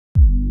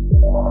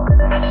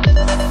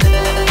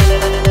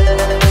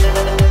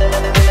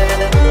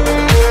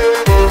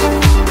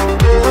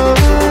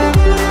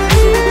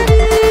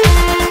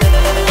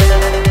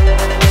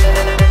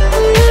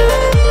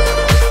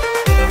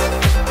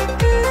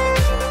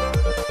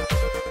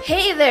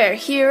Hey there,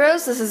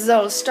 heroes! This is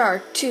Zelda Star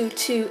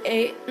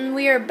 228, and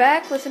we are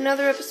back with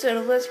another episode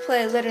of Let's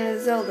Play Legend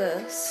of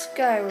Zelda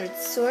Skyward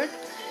Sword.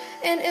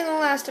 And in the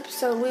last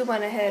episode, we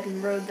went ahead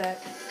and rode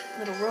that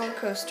little roller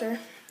coaster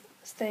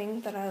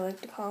thing that I like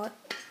to call it.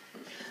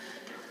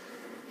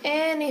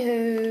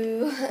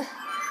 Anywho,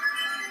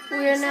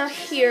 we are now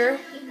here.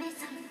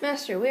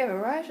 Master, we have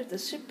arrived at the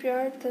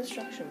shipyard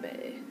construction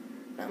bay.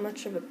 Not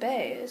much of a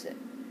bay, is it?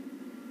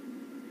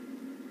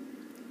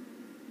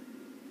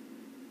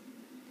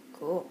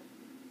 Cool.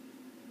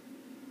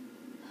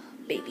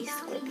 Baby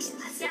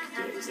scorpions.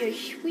 You're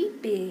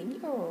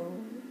sweeping. Oh.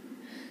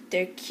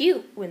 They're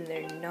cute when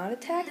they're not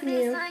attacking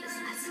you.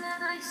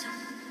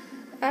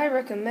 I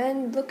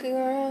recommend looking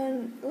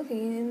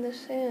in the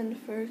sand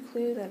for a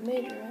clue that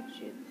may direct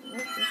you.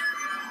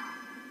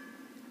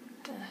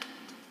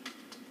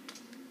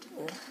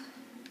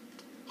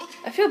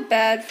 I feel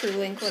bad for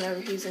Link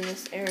whenever he's in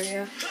this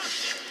area.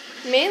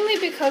 Mainly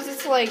because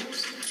it's like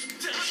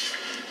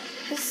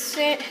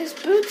his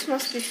boots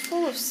must be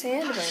full of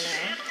sand by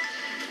now.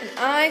 And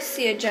I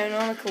see a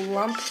gigantic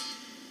lump.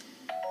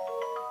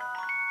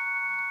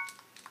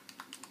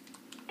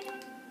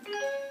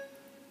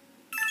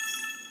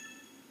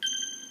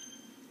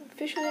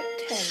 Officially at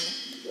 10.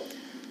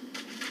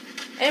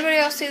 Anybody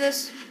else see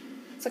this?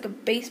 It's like a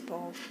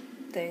baseball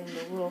thing,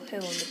 the little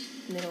hill in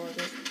the middle of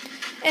it.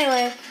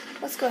 Anyway,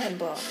 let's go ahead and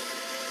blow up.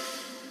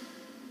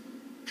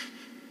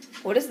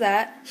 What is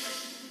that?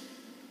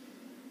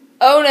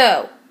 Oh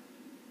no!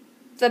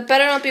 That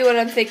better not be what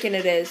I'm thinking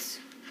it is.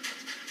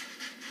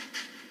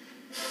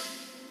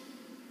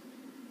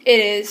 It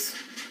is.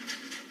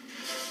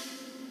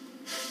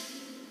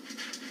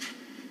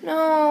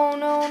 No,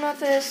 not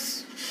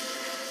this.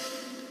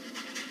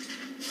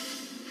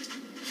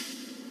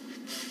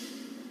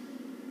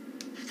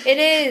 It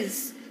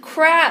is.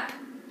 Crap.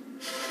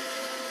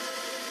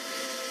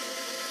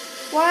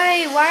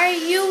 Why are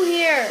you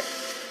here?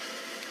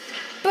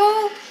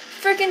 Bull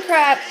frickin'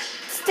 crap.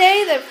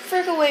 Stay the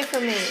frick away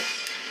from me.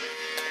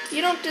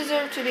 You don't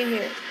deserve to be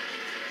here.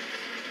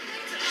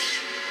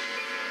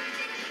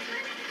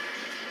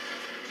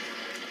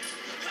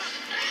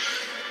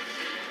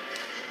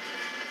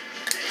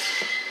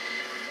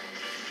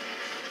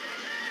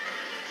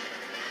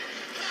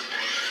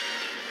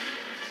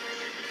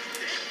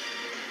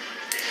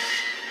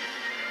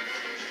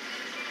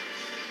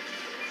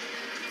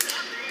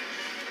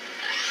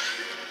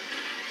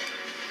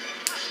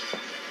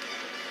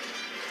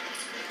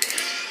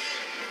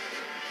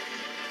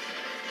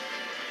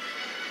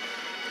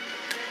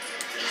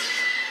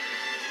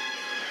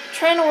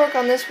 Trying to work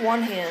on this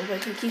one hand,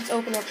 but he keeps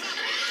opening up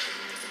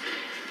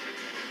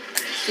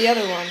the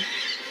other one.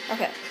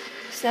 Okay,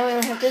 so now we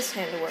only have this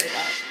hand to worry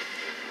about.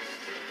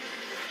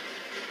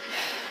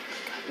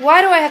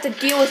 Why do I have to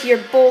deal with your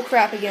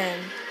bullcrap again?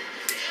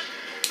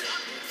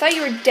 I thought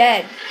you were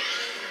dead.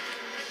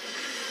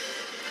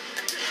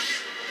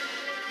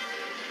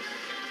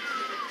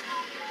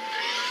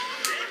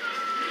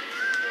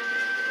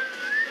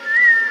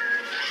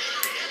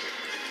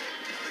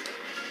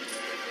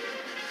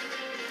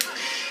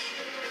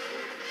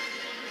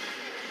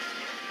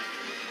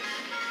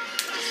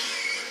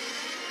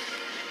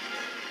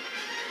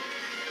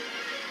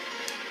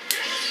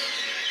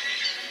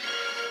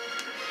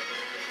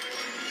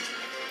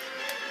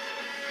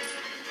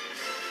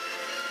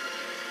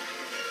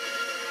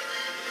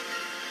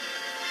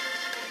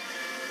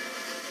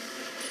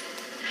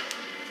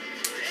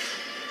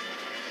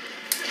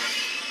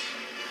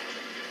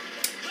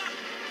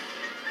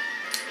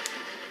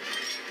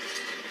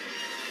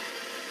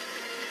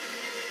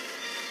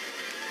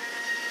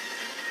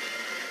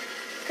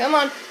 Come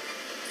on.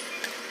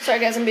 Sorry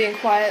guys, I'm being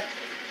quiet.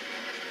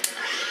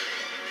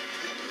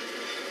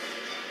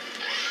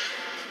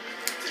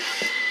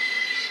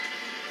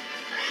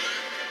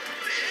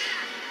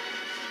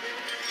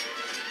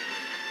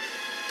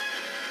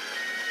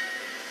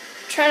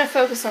 I'm trying to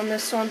focus on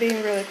this, so I'm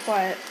being really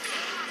quiet.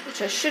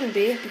 Which I shouldn't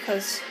be,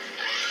 because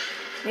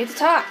I need to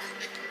talk.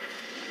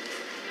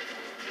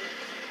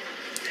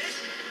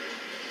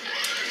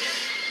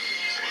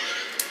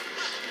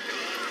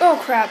 Oh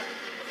crap.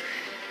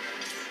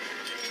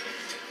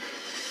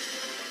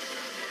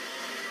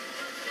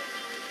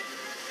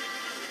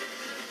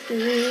 No,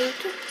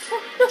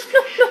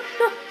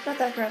 not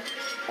that crap.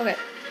 Okay.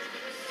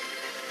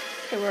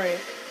 Okay, where are you?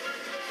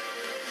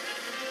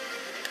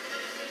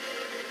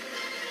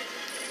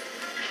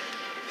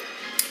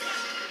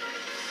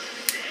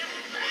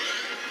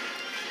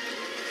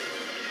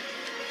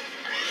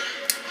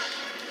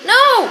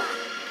 No!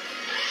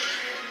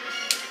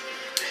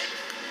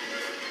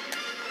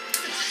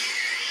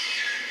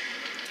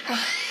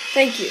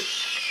 Thank you.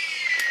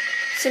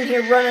 Sitting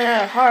here running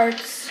out of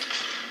hearts.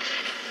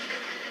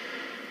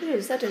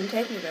 Jeez, that didn't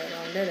take me very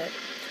long, did it?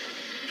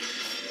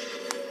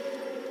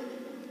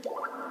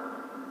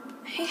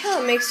 I hate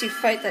how it makes you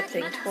fight that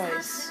thing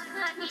twice.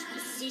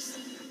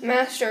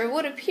 Master, it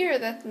would appear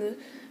that in the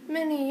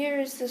many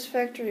years this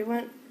factory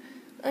went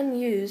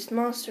unused,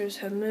 monsters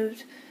have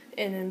moved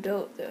in and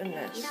built the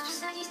nest.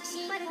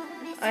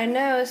 I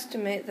now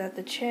estimate that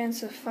the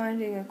chance of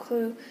finding a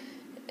clue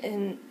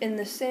in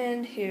the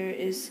sand here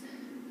is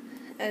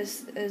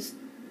as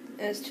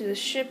to the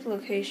ship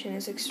location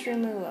is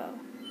extremely low.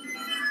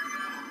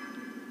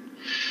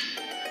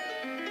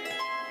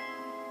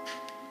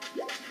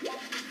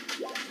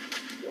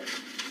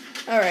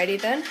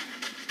 Alrighty then.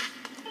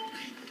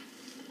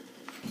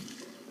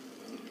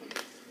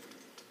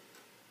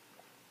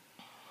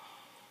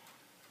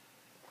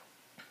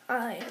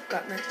 I have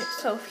got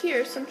myself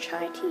here some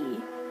chai tea.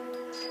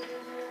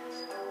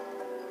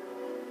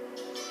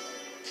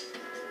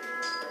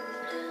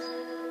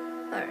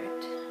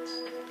 Alright.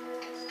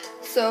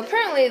 So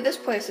apparently this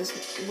place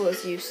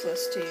was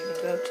useless to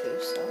even go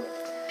to, so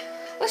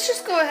let's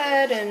just go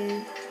ahead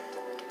and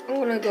I'm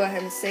gonna go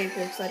ahead and save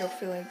here because I don't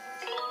feel like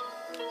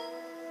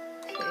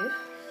save.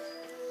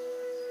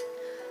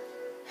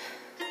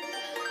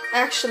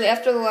 Actually,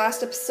 after the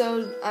last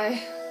episode,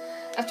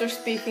 after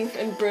speaking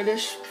in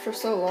British for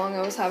so long,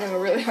 I was having a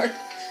really hard.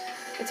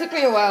 It took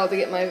me a while to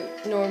get my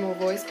normal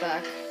voice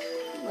back,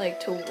 like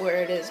to where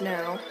it is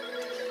now.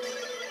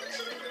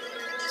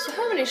 So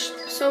how many?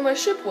 So my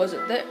ship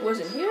that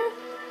wasn't here.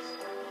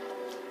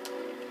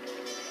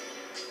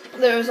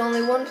 There is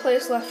only one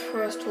place left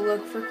for us to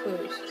look for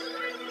clues.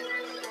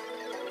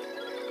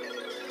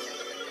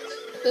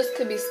 This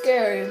could be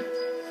scary,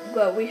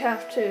 but we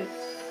have to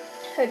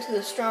head to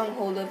the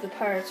stronghold of the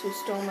pirates who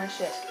stole my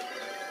ship.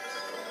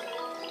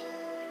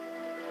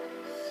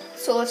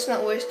 So let's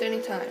not waste any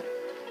time.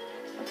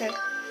 Okay?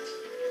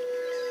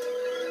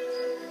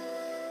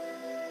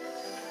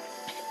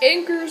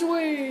 Anchors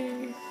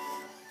weigh!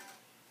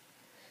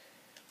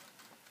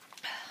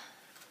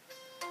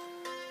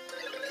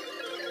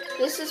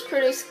 This is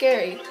pretty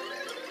scary.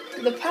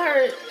 The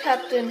pirate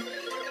captain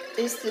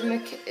is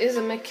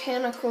a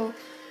mechanical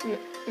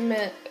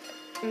man.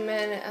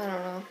 I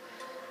don't know.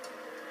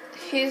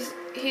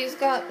 He's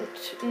got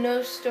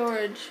no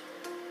storage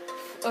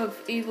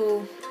of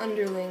evil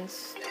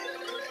underlings.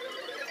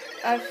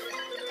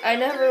 I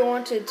never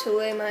wanted to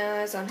lay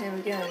my eyes on him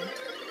again.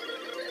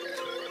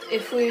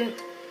 If we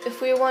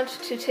want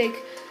to take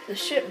the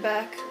ship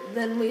back,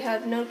 then we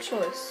have no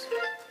choice.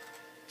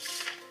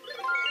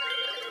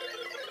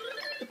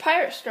 The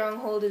pirate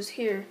stronghold is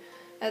here,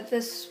 at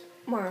this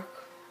mark.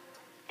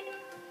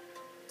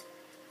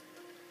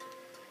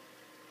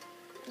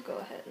 Go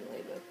ahead and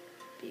leave a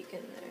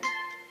beacon there.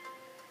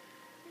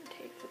 And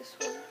take this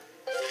one.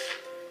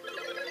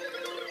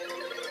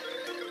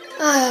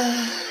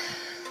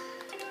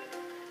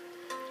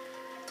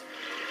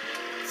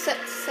 Set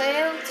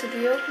sail to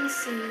the open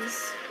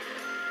seas.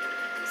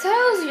 So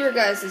how was your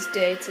guys'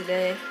 day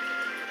today?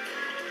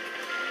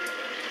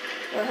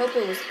 Well, I hope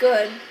it was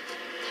good.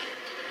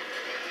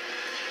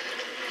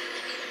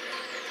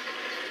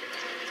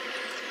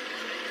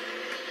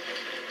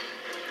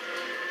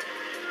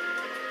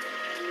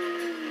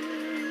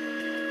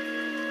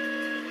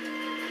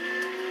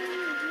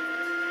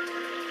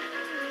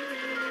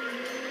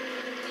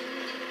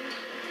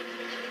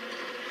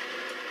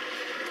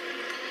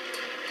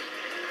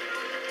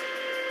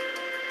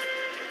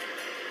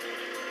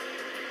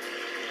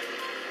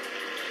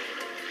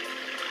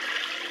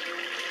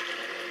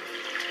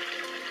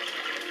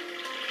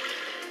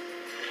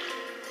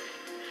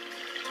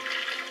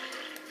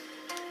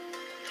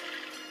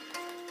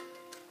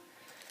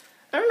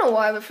 I don't know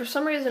why, but for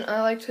some reason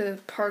I like to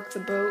park the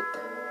boat,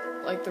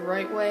 like, the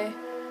right way.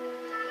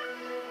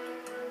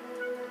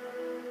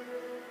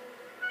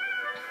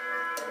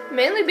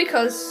 Mainly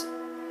because,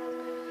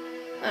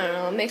 I don't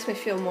know, it makes me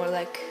feel more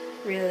like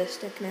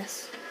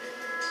realisticness.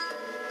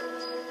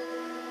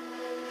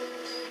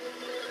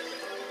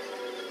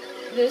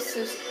 This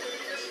is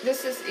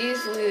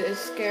easily as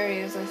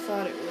scary as I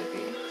thought it would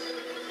be.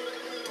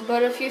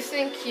 But if you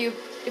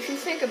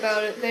think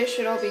about it, they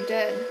should all be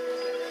dead.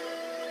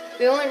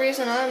 The only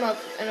reason I'm up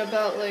and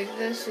about like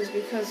this is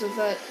because of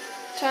that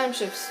time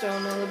shift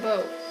stone on the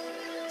boat.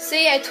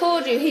 See, I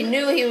told you he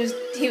knows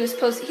he's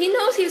supposed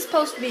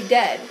to be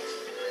dead.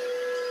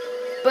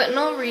 But in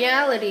all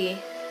reality,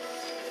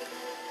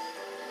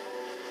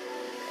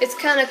 it's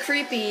kind of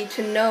creepy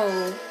to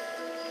know.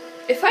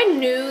 If I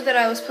knew that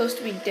I was supposed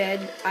to be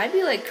dead, I'd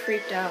be like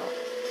creeped out.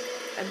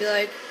 I'd be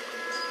like,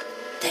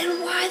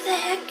 then why the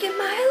heck am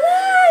I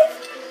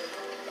alive?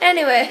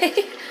 Anyway,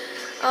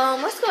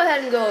 let's go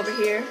ahead and go over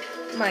here.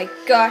 My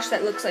gosh,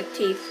 that looks like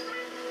teeth.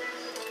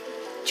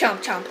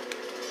 Chomp, chomp.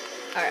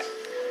 Alright.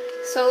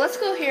 So let's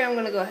go here. I'm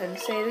going to go ahead and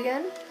save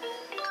again.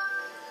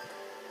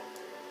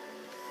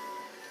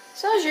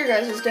 So how's your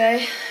guys'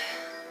 day?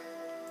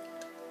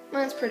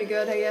 Mine's pretty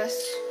good, I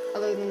guess.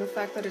 Other than the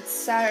fact that it's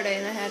Saturday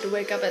and I had to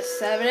wake up at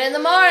 7 in the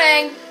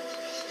morning.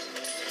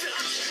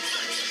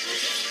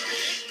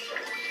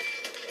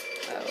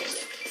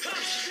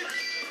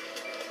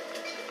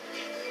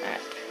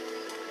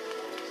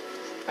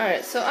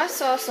 Alright, so I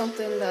saw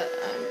something that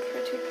I'm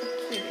pretty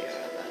peculiar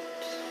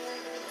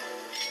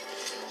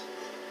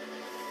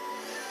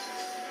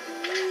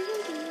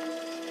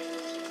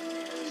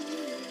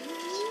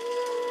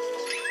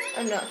about.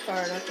 I'm not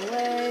far enough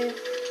away.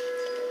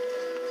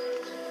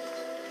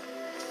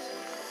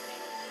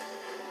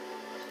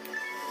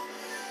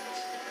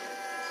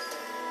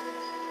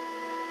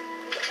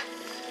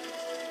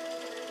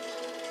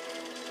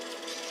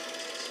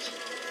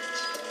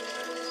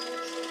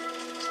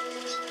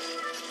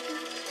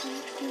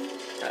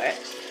 Alright.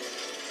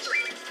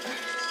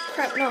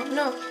 Crap, no,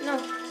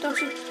 don't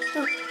you,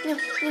 no.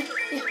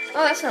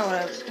 Oh, that's not what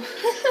I was,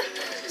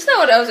 that's not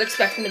what I was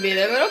expecting to be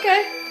there, but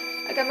okay.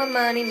 I got my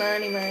money.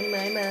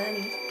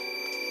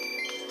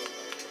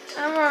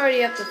 I'm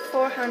already up to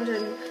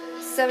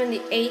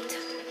 478.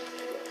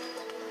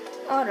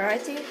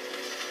 Alrighty.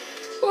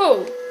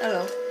 Whoa,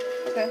 hello.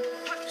 Okay,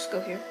 just go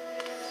here.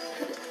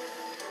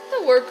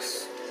 That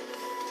works.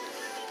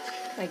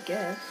 I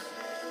guess.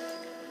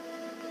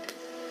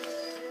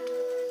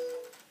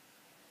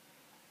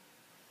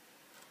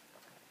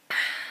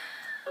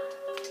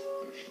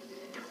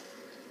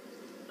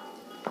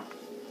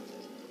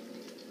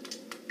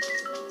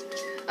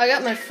 I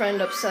got my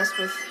friend obsessed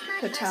with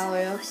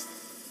Hetalia.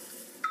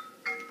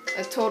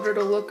 I told her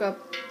to look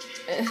up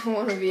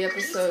one of the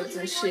episodes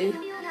and she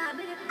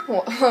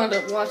wound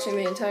up watching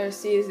the entire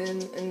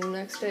season, and the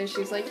next day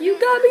she's like, "You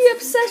got me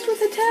obsessed with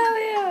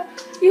Hetalia,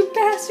 you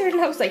bastard!"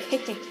 And I was like,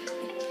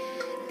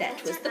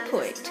 that was the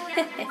point.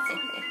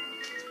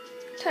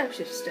 Time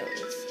shift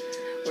stones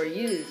were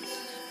used.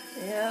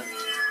 Yep.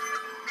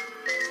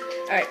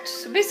 Alright,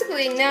 so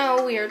basically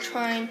now we are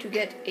trying to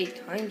get a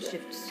time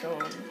shift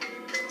stone.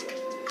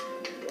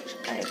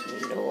 I have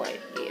no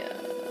idea.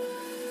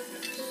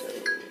 So,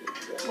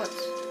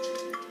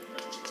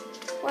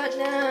 what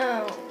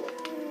now?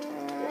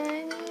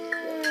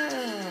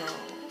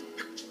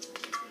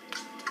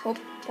 Oh,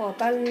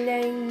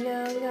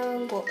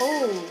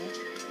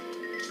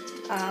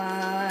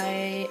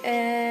 I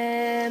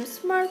am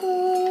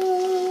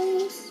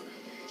Smarkles.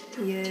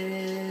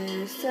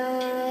 Yes, I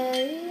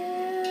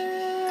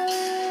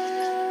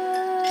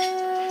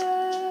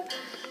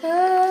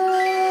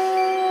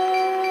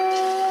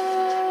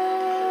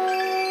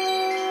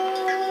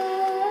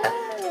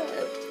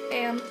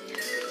am.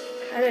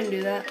 I didn't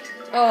do that.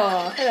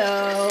 Oh,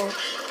 hello.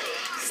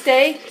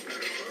 Stay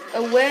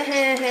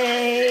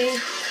away.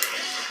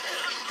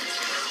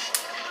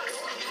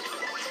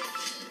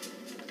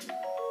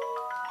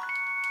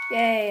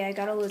 Yay, I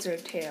got a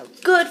lizard tail.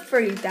 Good for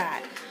you,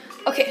 Dad.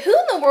 Okay, who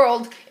in the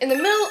world, in the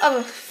middle of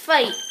a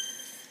fight,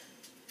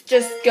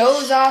 just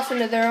goes off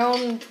into their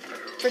own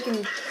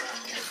freaking...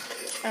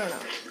 I don't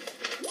know.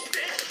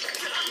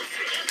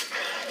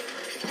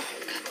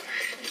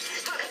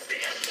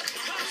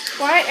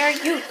 Why are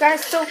you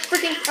guys so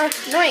freaking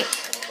annoying?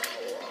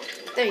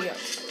 There you go.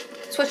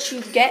 That's what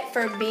you get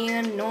for being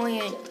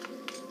annoying.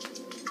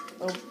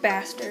 Little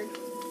bastard.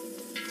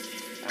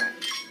 Alright.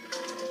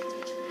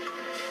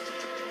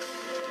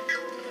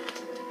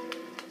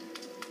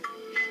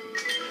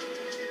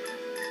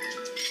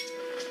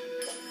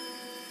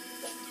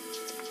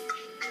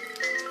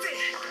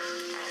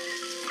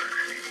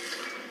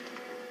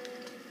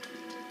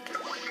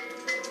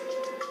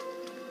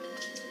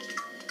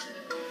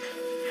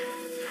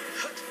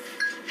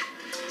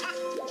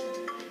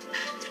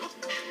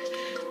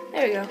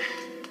 There we go.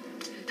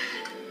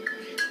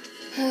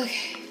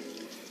 Okay.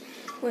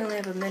 We only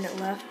have a minute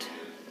left.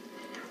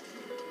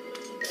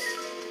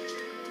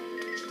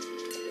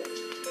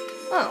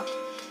 Oh.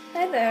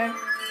 Hi there.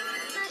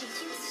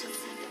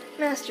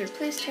 Master,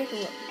 please take a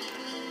look.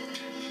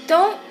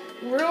 Don't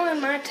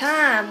ruin my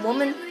time,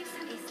 woman.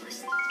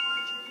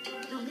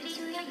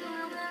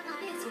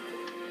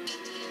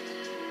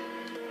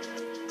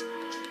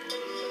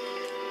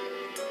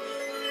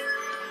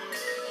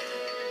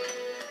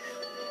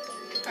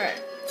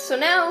 Alright, so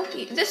now,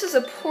 this is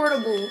a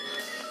portable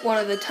one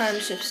of the time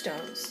shift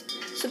stones.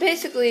 So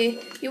basically,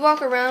 you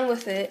walk around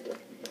with it,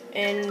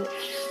 and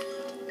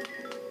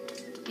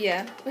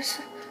yeah,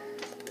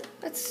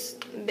 that's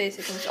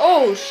basically.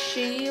 Oh,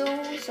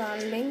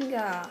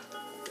 Zalinga.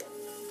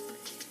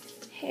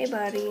 Hey,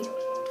 buddy.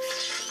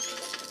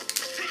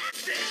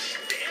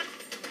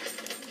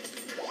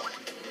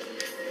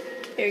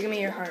 Here, give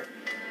me your heart.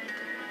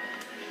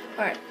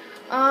 Alright,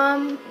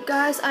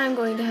 guys, I'm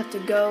going to have to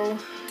go.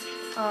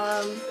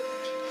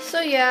 So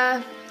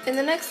yeah, in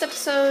the next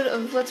episode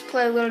of Let's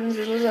Play Legend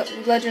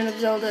of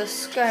Zelda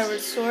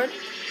Skyward Sword.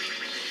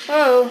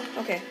 Oh,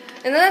 okay.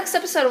 In the next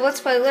episode of Let's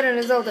Play Legend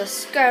of Zelda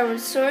Skyward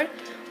Sword,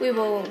 we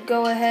will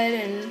go ahead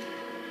and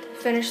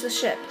finish the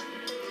ship.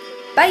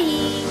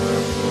 Bye!